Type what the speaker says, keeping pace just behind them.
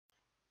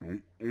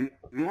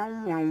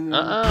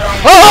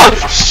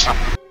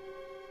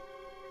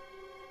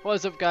What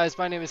is up guys,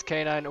 my name is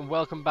K9 and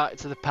welcome back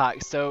to the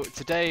pack. So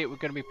today we're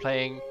going to be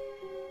playing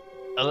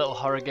a little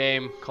horror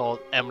game called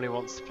Emily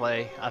Wants to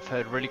Play. I've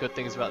heard really good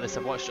things about this,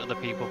 I've watched other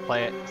people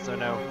play it, so I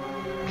know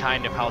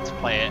kind of how to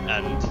play it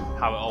and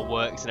how it all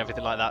works and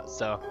everything like that.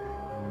 So,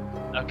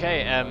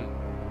 okay,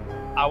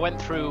 I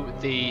went through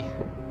the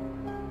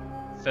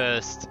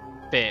first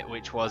bit,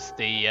 which was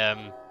the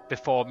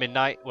before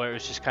midnight, where it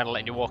was just kind of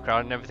letting you walk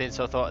around and everything,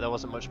 so I thought there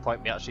wasn't much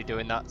point me actually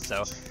doing that,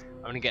 so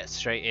I'm going to get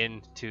straight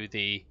into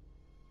the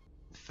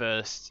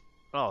first,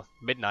 well,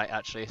 midnight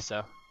actually,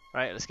 so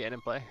right, let's get in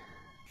and play.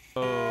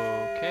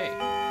 Okay,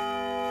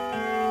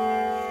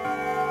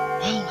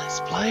 well, let's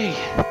play.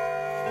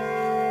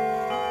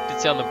 Did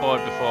say on the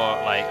board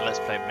before, like, let's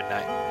play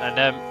midnight. And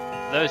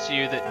for those of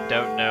you that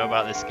don't know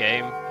about this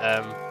game,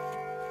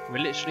 we're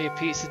literally a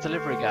pizza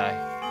delivery guy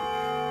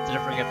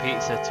delivering a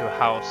pizza to a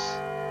house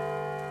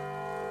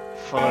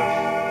full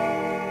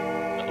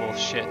of little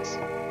shits.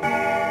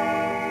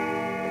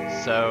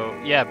 So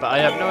yeah, but I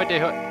have no idea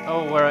who.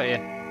 Oh, where are you?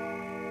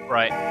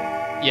 Right.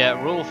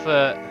 Yeah, rule for,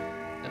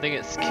 I think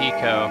it's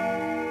Kiko.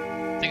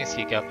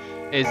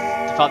 Is the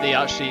fact that you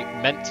actually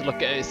meant to look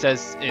at it. It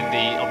says in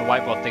the on the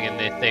whiteboard thing in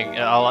the thing.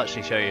 I'll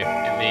actually show you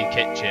in the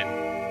kitchen.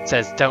 It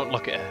says don't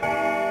look at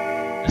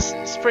her.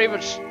 It's pretty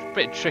much a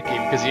bit tricky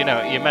because you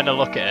know you're meant to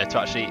look at her to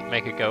actually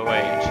make her go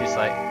away, and she's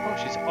like, oh,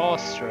 she's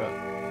awestruck.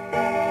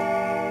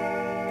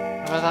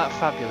 Oh, that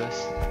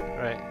fabulous.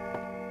 Right.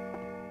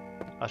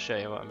 I'll show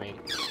you what I mean.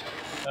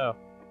 Oh.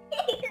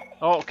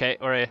 Oh, okay,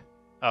 where are you?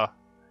 Oh,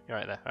 you're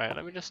right there. Alright,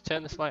 let me just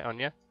turn this light on,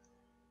 yeah?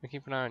 Let me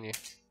keep an eye on you.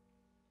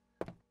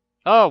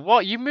 Oh,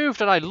 what? You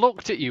moved and I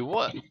looked at you,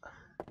 what?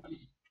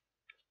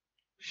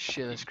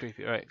 Shit, that's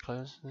creepy. Alright,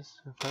 close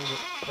this. Close it.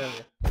 There we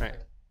go. Right.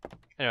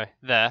 Anyway,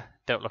 there.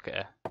 Don't look at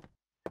her.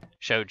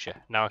 Showed you.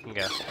 Now I can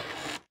go.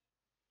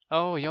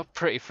 Oh, you're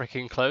pretty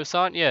freaking close,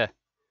 aren't you?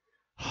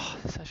 Oh,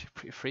 it's actually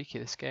pretty freaky,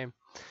 this game.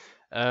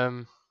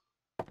 Can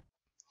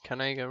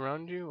I go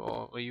around you,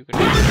 or are you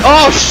gonna?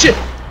 Oh shit!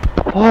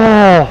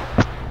 Oh!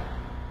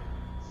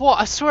 What?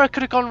 I swear I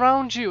could have gone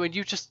round you, and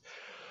you just.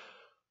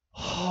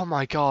 Oh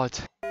my god.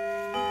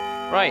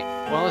 Right.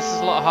 Well, this is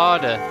a lot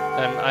harder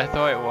than I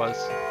thought it was.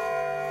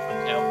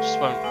 Okay, I just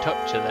won't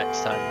touch her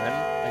next time then,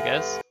 I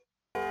guess.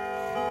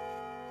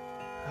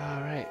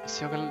 Alright,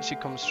 so you're gonna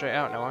literally come straight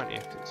out now, aren't you?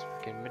 'Cause it's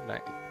freaking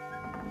midnight.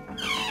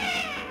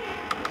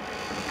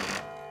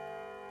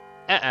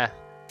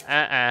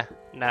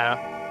 No.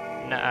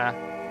 Nuh-uh.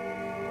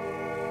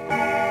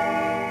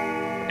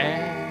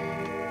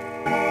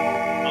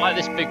 I like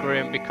this big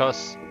room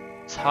because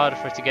it's harder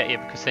for it to get you,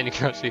 because then you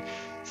can actually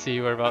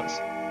see whereabouts.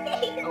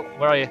 Oh,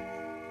 where are you?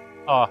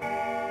 Oh.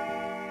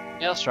 Yeah,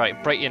 that's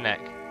right, break your neck.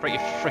 Break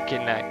your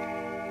freaking neck.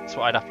 That's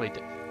what I'd happily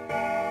do.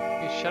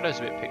 Your shadow's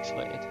a bit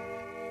pixelated.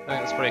 I think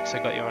that's probably because I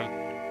got you on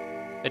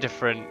a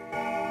different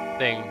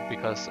thing,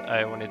 because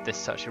I wanted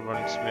this to actually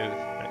run smooth.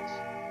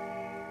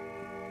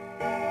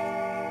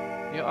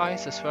 Your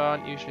eyes, I swear,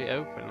 aren't usually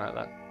open like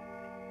that.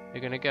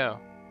 You're gonna go.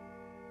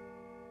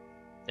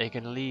 Are you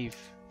gonna leave?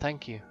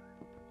 Thank you.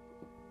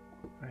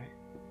 Right.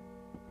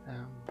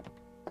 I'm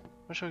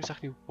not sure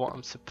exactly what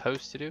I'm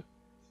supposed to do.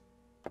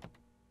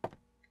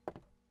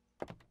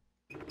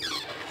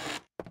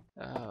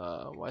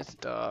 Why is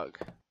it dark?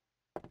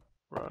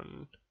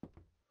 Run.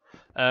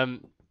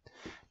 But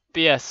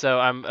yeah, so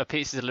I'm a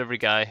pizza delivery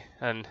guy,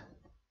 and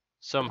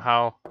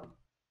somehow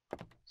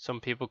some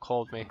people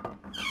called me.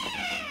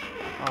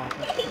 Oh,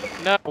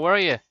 no, where are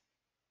you?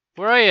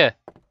 Where are you?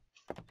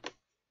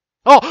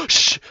 Oh,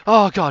 shh!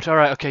 Oh god,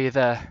 alright, okay, you're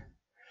there.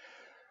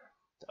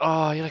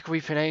 Oh, you're like a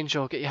weeping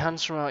angel. Get your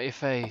hands from out your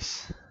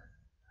face.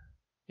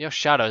 Your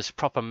shadow's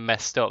proper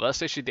messed up. That's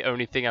literally the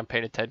only thing I'm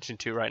paying attention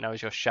to right now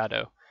is your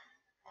shadow.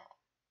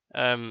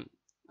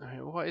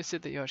 What is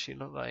it that you actually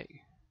look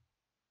like?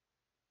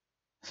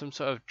 Some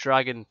sort of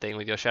dragon thing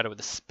with your shadow with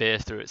a spear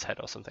through its head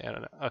or something. I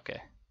don't know. Okay,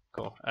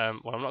 cool.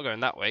 Well, I'm not going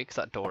that way because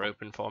that door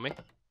opened for me.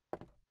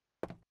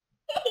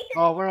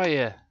 Oh, where are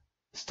you?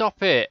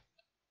 Stop it!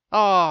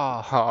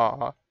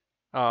 Oh,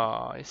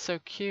 oh, it's so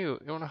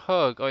cute. You want a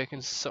hug, or you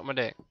can suck my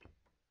dick.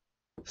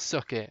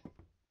 Suck it.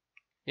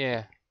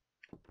 Yeah.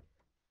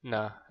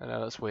 No, I know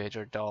that's weird.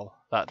 You're a doll.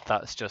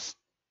 That's just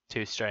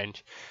too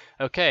strange.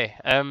 Okay.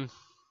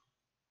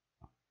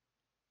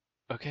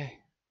 Okay.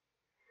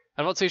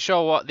 I'm not too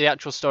sure what the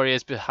actual story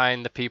is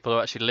behind the people who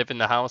actually live in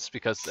the house,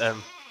 because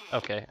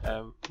okay.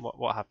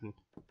 What happened?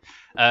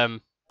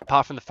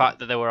 Apart from the fact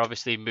that they were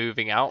obviously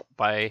moving out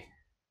by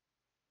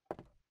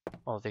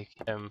all the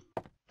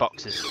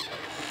boxes,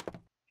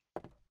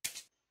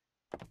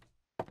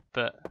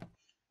 but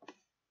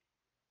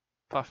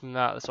apart from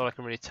that, that's all I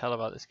can really tell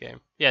about this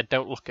game. Yeah,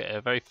 don't look at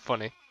her. Very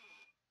funny.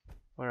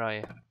 Where are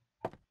you?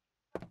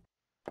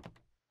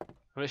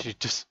 I'm literally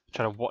just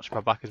trying to watch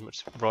my back as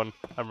much as run.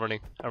 I'm running.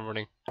 I'm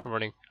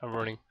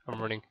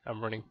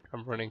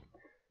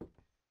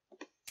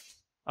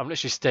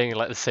literally staying in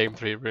like the same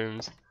 3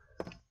 rooms.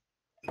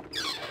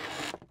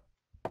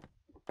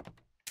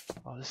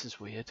 Oh, this is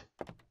weird.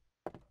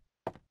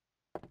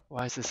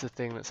 Why is this a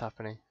thing that's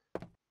happening?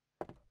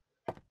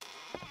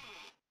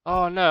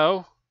 Oh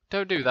no!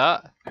 Don't do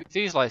that. If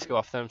these lights go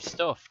off, then I'm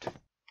stuffed.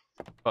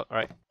 Oh,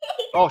 right.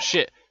 Oh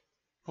shit!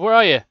 Where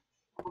are you?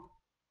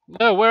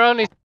 No, we're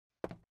only...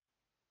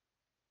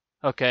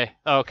 Okay,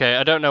 okay,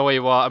 I don't know where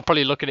you are. I'm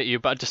probably looking at you,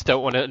 but I just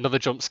don't want another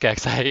jump scare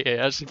because I hate it. It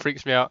actually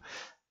freaks me out.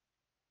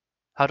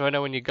 How do I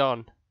know when you're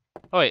gone?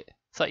 Oh wait,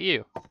 is that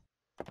you?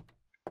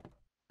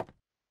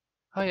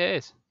 Oh yeah, it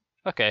is.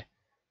 Okay.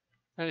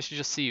 I literally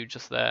just see you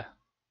just there.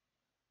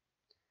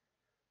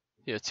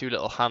 You have two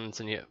little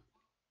hands and you...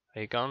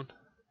 Are you gone?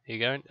 Are you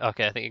going?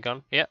 Okay, I think you're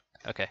gone. Yep,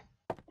 okay.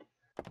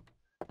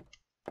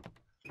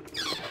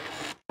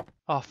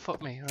 Oh,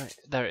 fuck me. Right,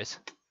 there it is.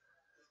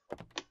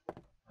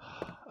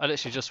 I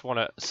literally just want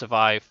to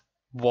survive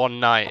one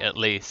night at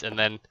least, and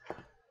then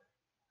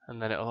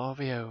it'll all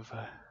be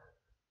over.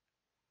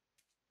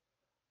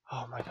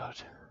 Oh my god.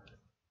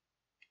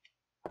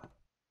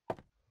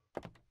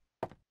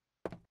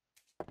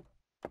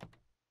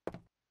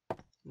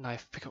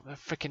 Knife, pick up the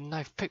freaking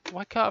knife.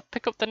 Why can't I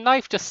pick up the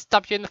knife? Just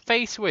stab you in the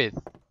face with.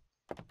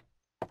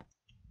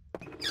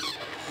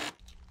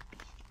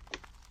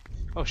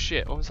 Oh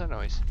shit! What was that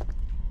noise?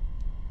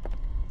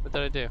 What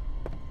did I do?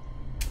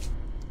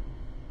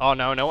 Oh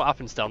no! No, what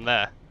happens down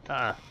there?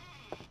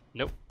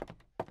 Nope.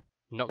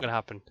 Not gonna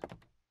happen.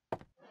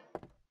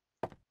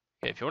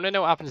 Okay, if you want to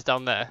know what happens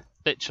down there,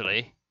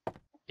 literally,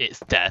 it's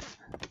death.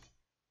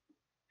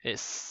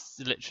 It's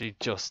literally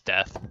just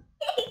death.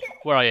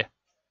 Where are you?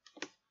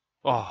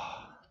 Oh.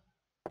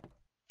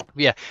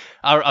 Yeah,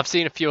 I've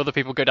seen a few other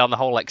people go down the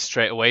hole like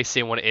straight away,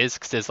 seeing what it is,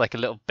 because there's like a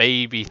little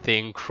baby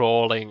thing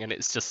crawling, and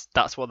it's just,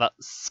 that's what that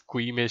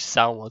squeamish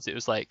sound was. It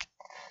was like,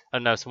 I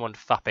don't know, someone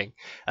fapping.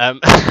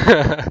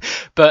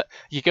 But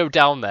you go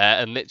down there,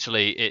 and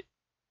literally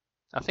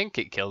I think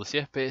it kills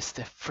you, but it's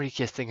the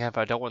freakiest thing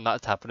ever. I don't want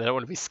that to happen. I don't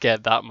want to be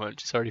scared that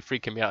much. It's already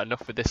freaking me out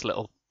enough with this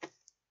little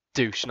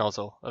douche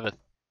nozzle of a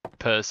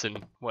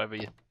person, whatever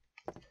you...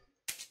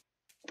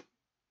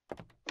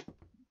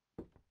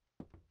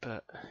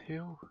 But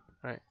who?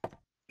 Right.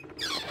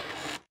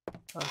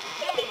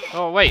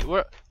 Oh wait,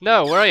 where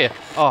are you?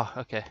 Oh,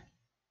 okay.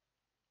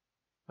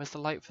 Where's the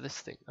light for this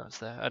thing? Oh, it's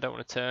there. I don't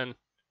want to turn.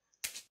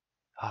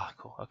 Ah,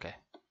 cool, okay.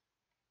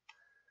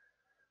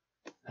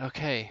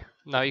 Okay,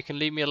 now you can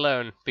leave me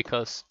alone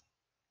because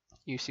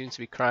you seem to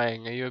be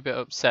crying. Are you a bit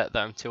upset that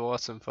I'm too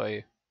awesome for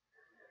you?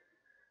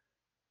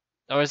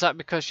 Or is that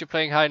because you're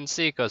playing hide and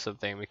seek or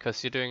something?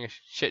 Because you're doing a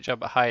shit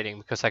job at hiding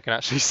because I can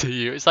actually see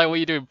you. It's like what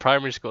you do in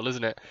primary school,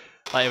 isn't it?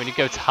 Like when you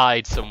go to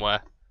hide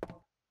somewhere.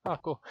 Oh,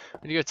 cool.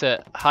 When you go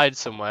to hide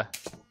somewhere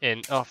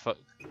in, oh fuck,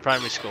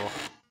 primary school,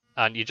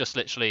 and you just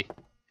literally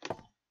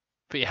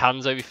put your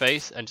hands over your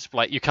face and just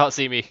like, you can't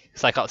see me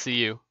because I can't see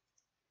you.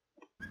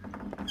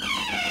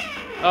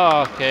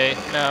 Oh, okay.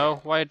 No.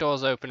 Why are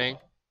doors opening?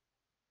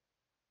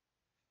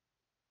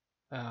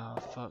 Oh,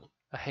 fuck.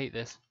 I hate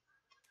this.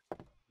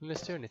 Did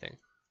this do anything?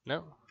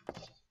 No?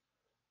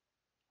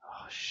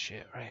 Oh,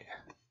 shit, right.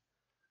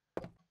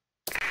 Oh,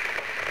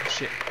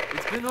 shit.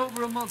 It's been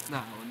over a month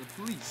now, and the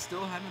police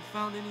still haven't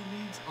found any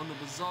leads on the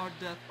bizarre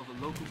death of a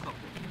local couple.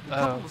 The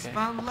couple was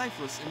found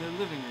lifeless in their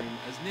living room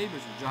as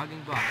neighbors were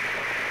jogging by.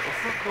 The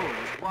front door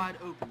was wide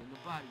open, and the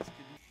bodies could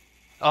be...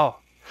 Oh.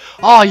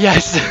 Oh,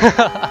 yes!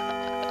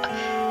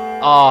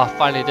 Oh,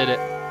 finally did it.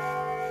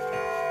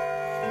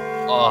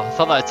 Oh, I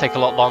thought that'd take a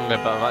lot longer,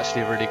 but I'm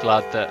actually really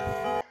glad that...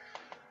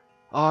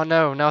 Oh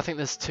no, now I think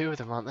there's two of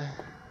them, aren't there?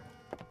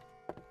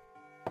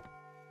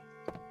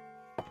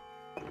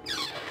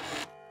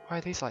 Why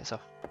are these lights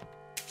off?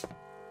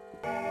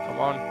 Come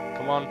on,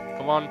 come on,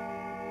 come on.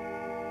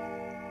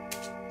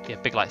 Yeah,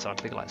 big lights on,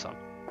 big lights on.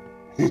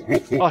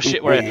 Oh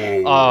shit, we're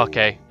here. Oh,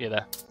 okay, you're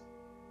there.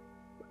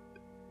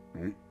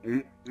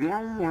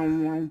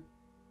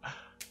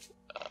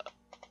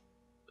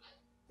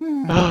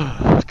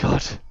 Oh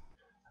god.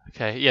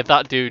 Okay, yeah,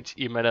 that dude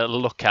you're meant to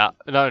look at.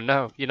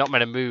 No, you're not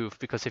meant to move,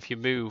 because if you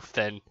move,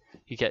 then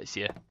he gets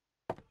you.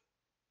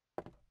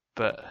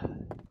 But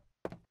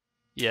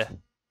yeah,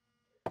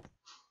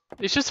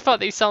 it's just the fact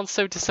that he sounds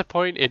so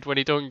disappointed when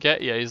he don't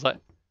get you. He's like,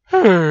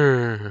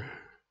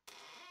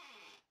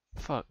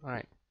 fuck,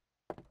 right.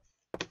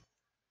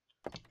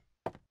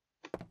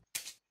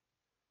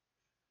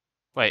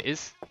 Wait,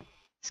 is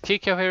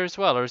Kiko here as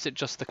well, or is it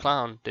just the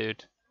clown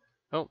dude?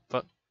 Oh,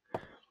 fuck.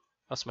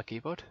 That's my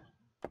keyboard.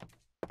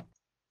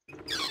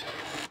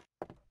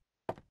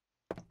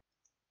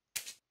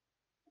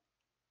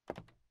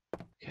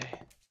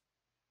 Okay.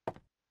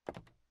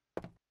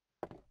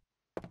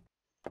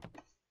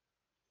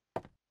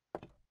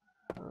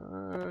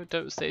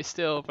 Don't stay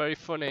still, very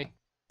funny.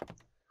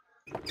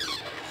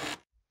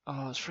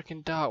 Oh, it's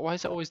freaking dark. Why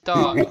is it always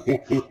dark?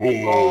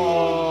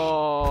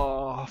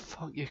 Oh,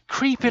 fuck you.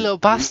 Creepy little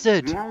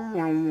bastard!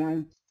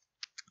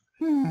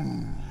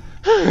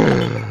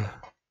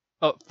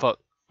 Oh, fuck.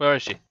 Where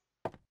is she?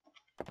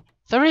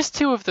 There is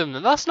two of them,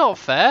 and that's not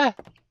fair!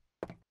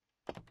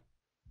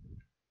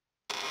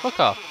 Fuck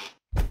off.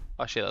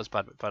 Oh shit, that was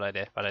bad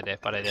idea, bad idea,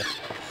 bad idea.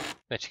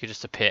 That she could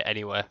just appear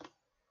anywhere.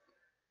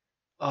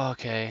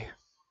 Okay.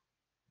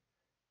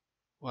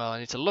 Well, I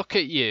need to look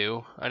at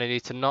you, and I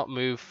need to not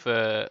move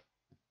for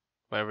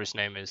whatever his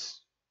name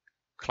is.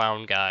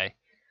 Clown guy. I'm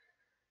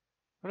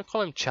gonna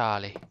call him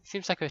Charlie.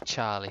 Seems like a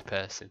Charlie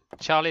person.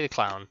 Charlie the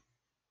clown.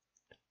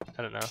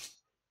 I don't know.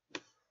 I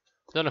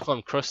don't know if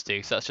I'm Krusty,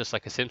 because that's just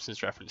like a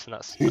Simpsons reference, and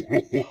that's...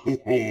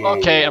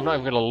 Okay, I'm not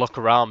even gonna look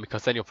around,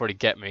 because then you'll probably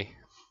get me.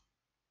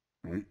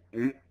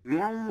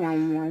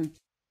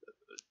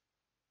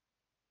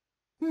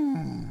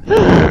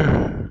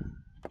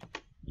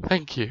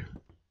 Thank you.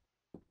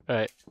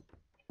 Right.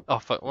 Oh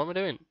fuck, what am I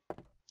doing?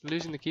 I'm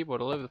losing the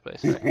keyboard all over the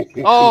place. Right.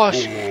 Oh,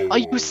 are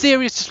you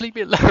serious? Just leave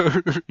me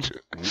alone.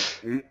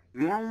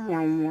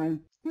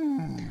 Now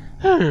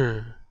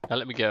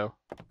let me go.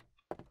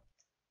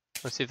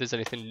 Let's see if there's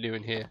anything new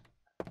in here.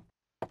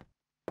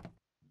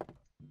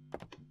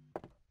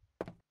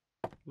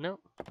 No.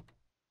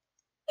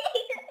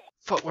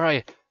 Fuck, where are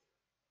you?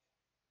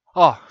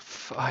 Oh,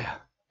 I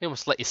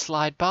almost let you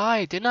slide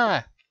by, didn't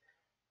I?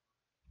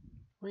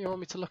 What do you want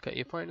me to look at?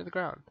 You're pointing to the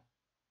ground.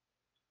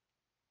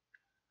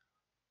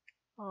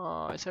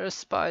 Oh, is there a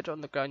spider on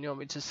the ground you want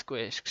me to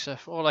squish? Because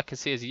all I can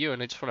see is you,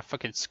 and I just want to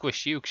fucking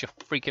squish you because you're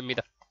freaking me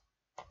the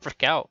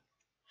frick out.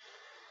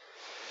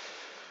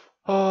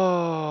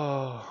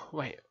 Oh,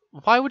 wait.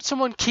 Why would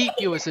someone keep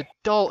you as a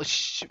doll?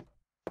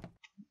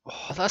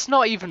 Oh, that's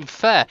not even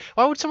fair.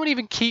 Why would someone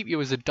even keep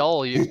you as a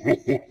doll? You...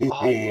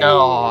 Oh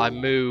no, I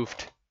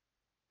moved.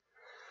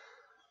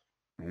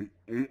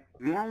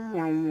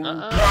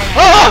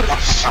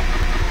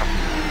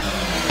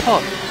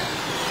 Oh!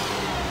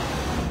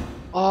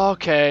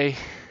 Okay.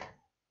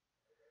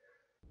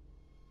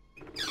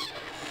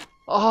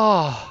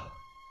 Oh.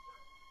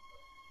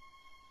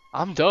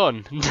 I'm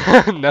done.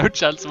 No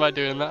chance of I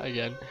doing that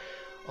again.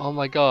 Oh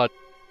my god.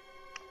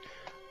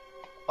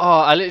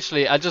 Oh,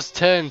 I just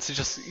turned to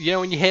just, you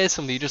know when you hear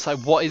something, you're just like,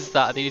 what is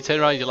that? And then you turn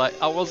around and you're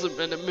like, I wasn't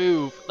meant to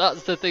move.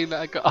 That's the thing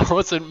that I got. I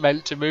wasn't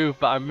meant to move,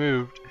 but I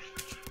moved.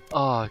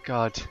 Oh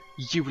god.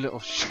 You little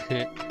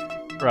shit.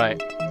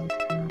 Right.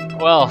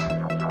 Well,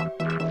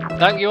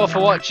 thank you all for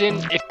watching.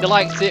 If you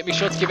liked it, be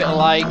sure to give it a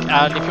like.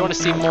 And if you want to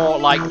see more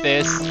like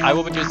this, I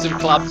will be doing some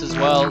collabs as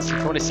well. So if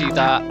you want to see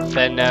that,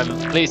 then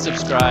please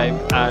subscribe.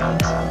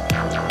 And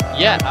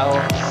yeah,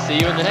 I'll see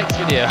you in the next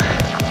video.